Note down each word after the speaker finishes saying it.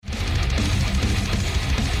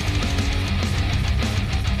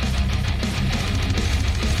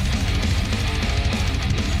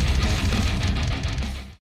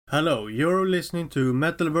Hello, you're listening to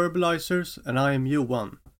Metal Verbalizers and I am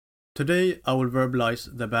Johan. Today I will verbalize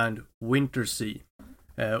the band Vintersea.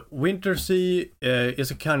 Vintersea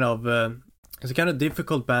is a kind of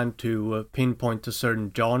difficult band to pinpoint a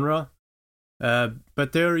certain genre,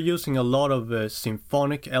 but they're using a lot of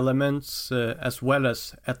symphonic elements as well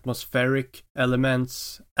as atmospheric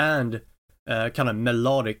elements and kind of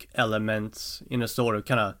melodic elements in a sort of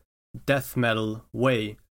kind of death metal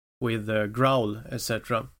way with growl,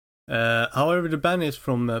 etc. However, the band is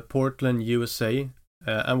from Portland, USA,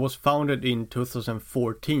 and was founded in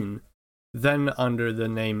 2014, then under the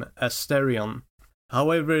name Asterion.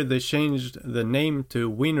 However, they changed the name to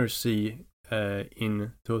Vintersea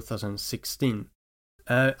in 2016.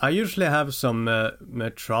 I usually have some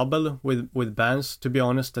trouble with bands, to be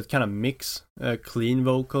honest, that kind of mix clean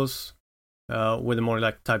vocals with a more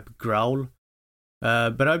like type growl.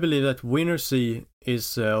 But I believe that Vintersea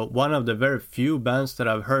is one of the very few bands that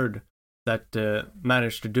I've heard that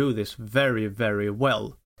managed to do this very, very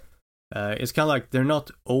well. It's kind of like they're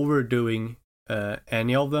not overdoing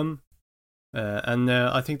any of them. And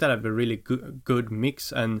I think that have a really good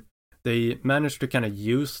mix, and they managed to kind of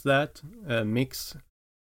use that mix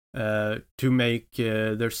to make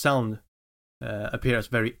their sound appear as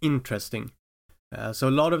very interesting. So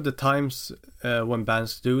a lot of the times when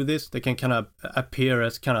bands do this, they can kind of appear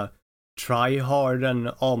as kind of try hard and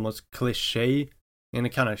almost cliche in a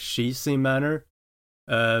kind of cheesy manner.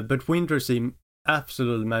 But Vintersea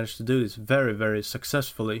absolutely managed to do this very, very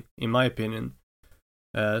successfully, in my opinion.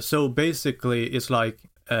 So basically, it's like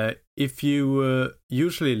if you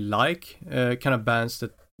usually like kind of bands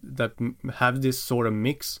that have this sort of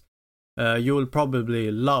mix, you will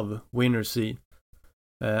probably love Vintersea.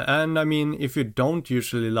 And I mean, if you don't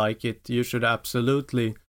usually like it, you should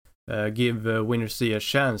absolutely give Vintersea a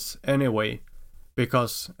chance anyway.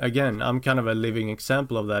 Because, again, I'm kind of a living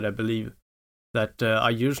example of that, I believe. That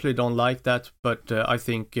I usually don't like that, but I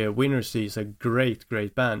think Vintersea is a great,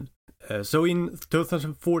 great band. So in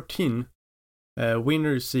 2014,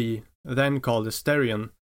 Vintersea, then called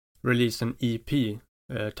Asterion, released an EP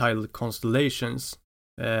titled Constellations.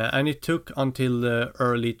 And it took until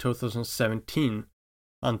early 2017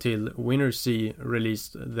 until Vintersea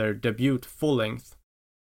released their debut full-length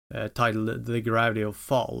titled The Gravity of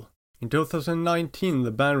Fall. In 2019,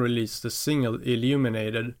 the band released the single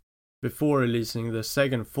Illuminated before releasing the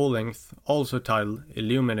second full-length, also titled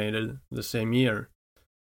Illuminated, the same year.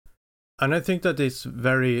 And I think that it's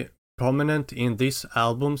very prominent in this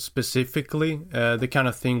album specifically, the kind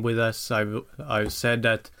of thing with us I've said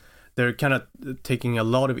that they're kind of taking a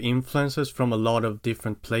lot of influences from a lot of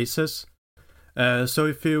different places. So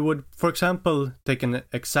if you would, for example, take an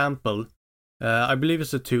example, I believe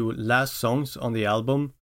it's the two last songs on the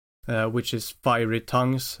album, which is Fiery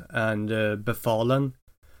Tongues and Befallen.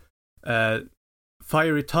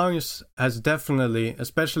 Fiery Tongues has definitely,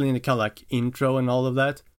 especially in the kind of like intro and all of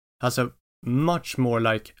that, has a much more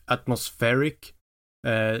like atmospheric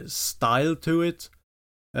style to it,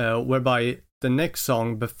 whereby the next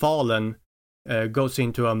song, Befallen, goes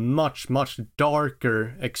into a much, much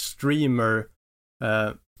darker, extremer,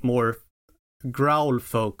 more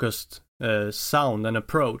growl-focused sound and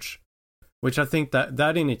approach, which I think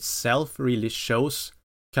that in itself really shows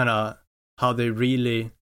kind of how they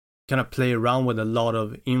really kind of play around with a lot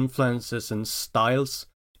of influences and styles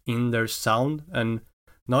in their sound, and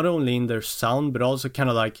not only in their sound, but also kind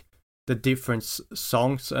of like the different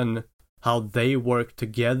songs and how they work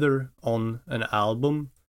together on an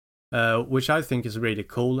album, which I think is really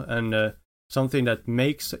cool, and something that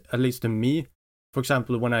makes, at least to me, for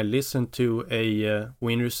example, when I listen to a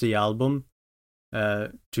Vintersea album,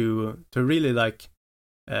 to really like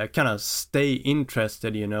kind of stay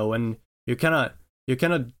interested, you know, and you kind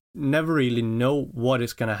of never really know what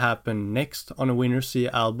is gonna happen next on a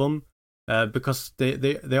Vintersea album, because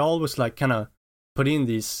they always like kind of put in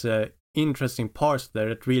these interesting parts there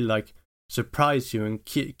that really like surprise you and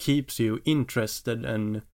keeps you interested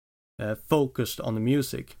and focused on the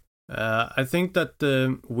music. I think that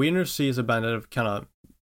Vintersea is a band that have kind of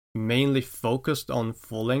mainly focused on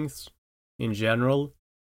full lengths in general,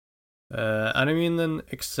 and I mean an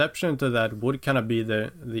exception to that would kind of be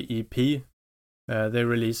the EP they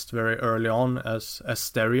released very early on as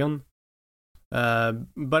Asterion.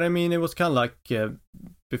 But I mean, it was kind of like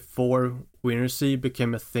before Vintersea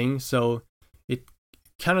became a thing, so it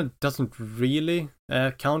kind of doesn't really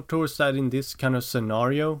count towards that in this kind of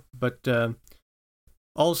scenario. But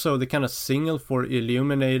also the kind of single for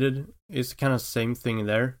Illuminated is kind of same thing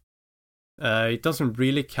there. It doesn't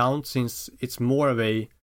really count since it's more of a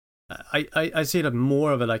I see it as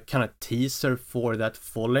more of a like kind of teaser for that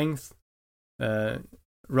full length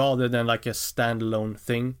rather than like a standalone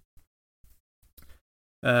thing.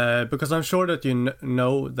 Because I'm sure that you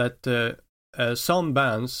know that some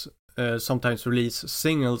bands sometimes release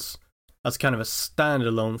singles as kind of a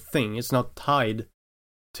standalone thing. It's not tied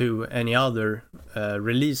to any other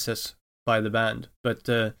releases by the band. But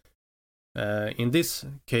in this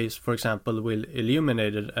case, for example, with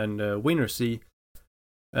Illuminated and Vintersea,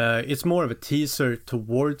 it's more of a teaser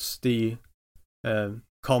towards the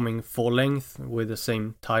coming full length with the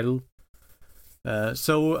same title.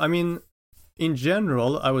 So, I mean, in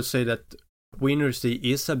general, I would say that Vintersea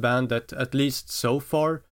is a band that, at least so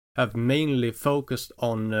far, have mainly focused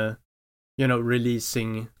on,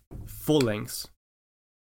 releasing full lengths.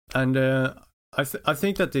 And I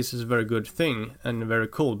think that this is a very good thing and very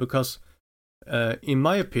cool because, in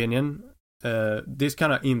my opinion, this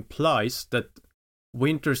kind of implies that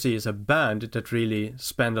Vintersea is a band that really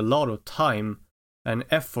spend a lot of time and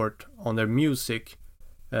effort on their music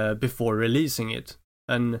before releasing it.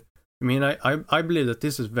 And I mean, I believe that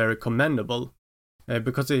this is very commendable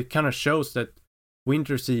because it kind of shows that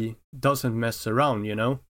Vintersea doesn't mess around, you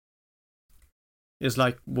know? It's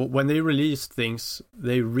like when they release things,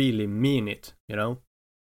 they really mean it, you know?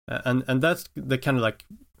 And that's the kind of like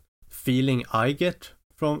feeling I get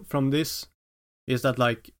from this, is that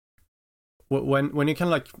like when you kind of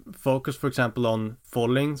like focus, for example, on full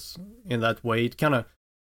lengths in that way, it kind of,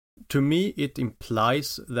 to me, it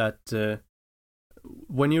implies that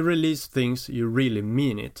when you release things, you really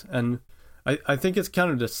mean it. And I think it's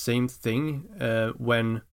kind of the same thing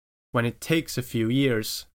when it takes a few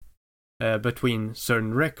years between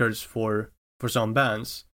certain records for some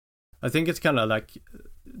bands. I think it's kind of like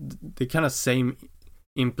the kind of same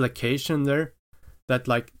implication there, that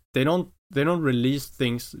like they don't release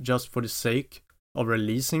things just for the sake of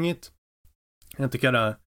releasing it, and to kind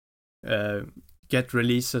of get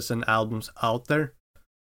releases and albums out there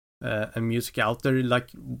and music out there.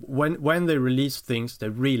 Like when they release things, they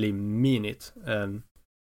really mean it.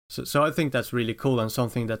 So I think that's really cool, and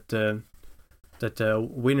something that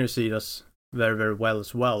Vintersea does very, very well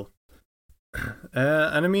as well.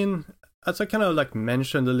 And I mean, as I kind of like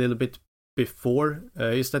mentioned a little bit before,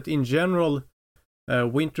 is that in general,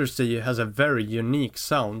 Vintersea has a very unique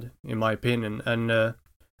sound, in my opinion, and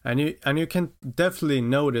you can definitely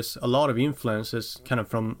notice a lot of influences kind of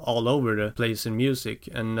from all over the place in music,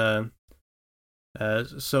 and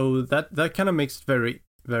so that kind of makes it very,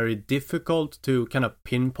 very difficult to kind of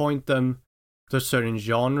pinpoint them to a certain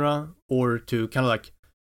genre, or to kind of like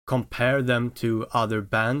compare them to other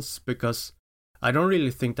bands, because I don't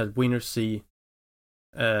really think that Vintersea,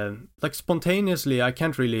 like spontaneously, I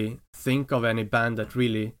can't really think of any band that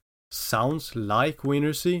really sounds like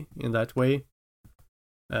Vintersea in that way.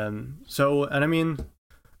 So, and I mean,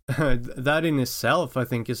 that in itself, I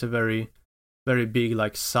think, is a very, very big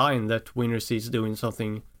like sign that Vintersea is doing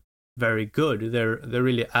something very good. They're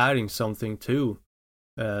really adding something to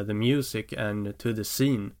the music and to the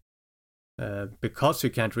scene, because you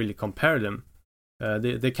can't really compare them.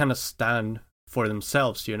 They kind of stand for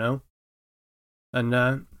themselves, you know. And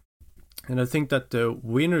I think that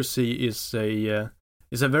Vintersea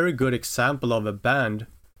is a very good example of a band,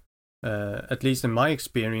 at least in my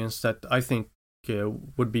experience, that I think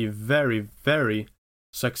would be very, very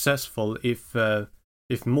successful if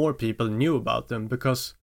more people knew about them.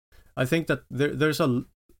 Because I think that there's a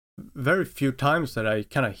very few times that I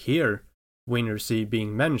kind of hear Vintersea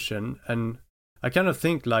being mentioned, and I kind of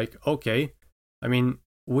think like, okay, I mean,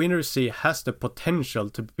 Vintersea has the potential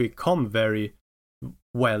to become very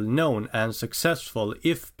well known and successful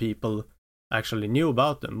if people actually knew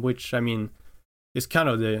about them, which, I mean, is kind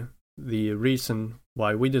of the reason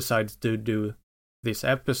why we decided to do this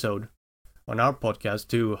episode on our podcast,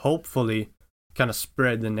 to hopefully kind of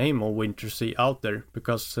spread the name of Vintersea out there,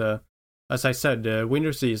 because as I said,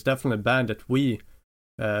 Vintersea is definitely a band that we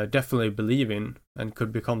definitely believe in and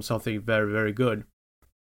could become something very, very good.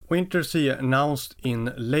 Vintersea announced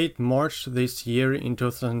in late March this year, in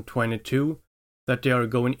 2022, that they are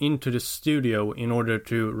going into the studio in order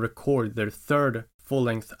to record their third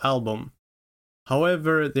full-length album.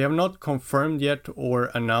 However, they have not confirmed yet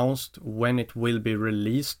or announced when it will be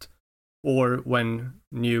released, or when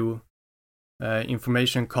new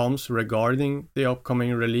information comes regarding the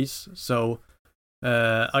upcoming release. So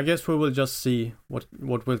I guess we will just see what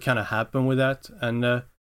will kind of happen with that, and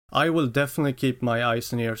I will definitely keep my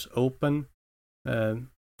eyes and ears open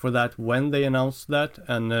for that when they announce that,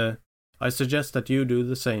 and I suggest that you do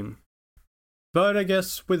the same. But I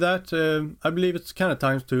guess with that, I believe it's kind of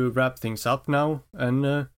time to wrap things up now,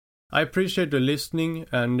 and I appreciate you listening,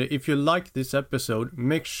 and if you like this episode,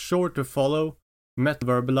 make sure to follow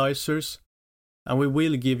Verbalizers and we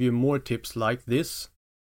will give you more tips like this.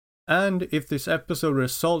 And if this episode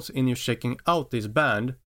results in you checking out this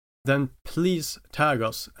band, then please tag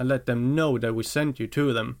us and let them know that we sent you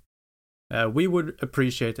to them. We would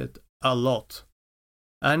appreciate it a lot.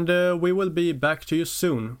 And we will be back to you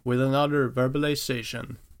soon with another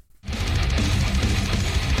verbalization.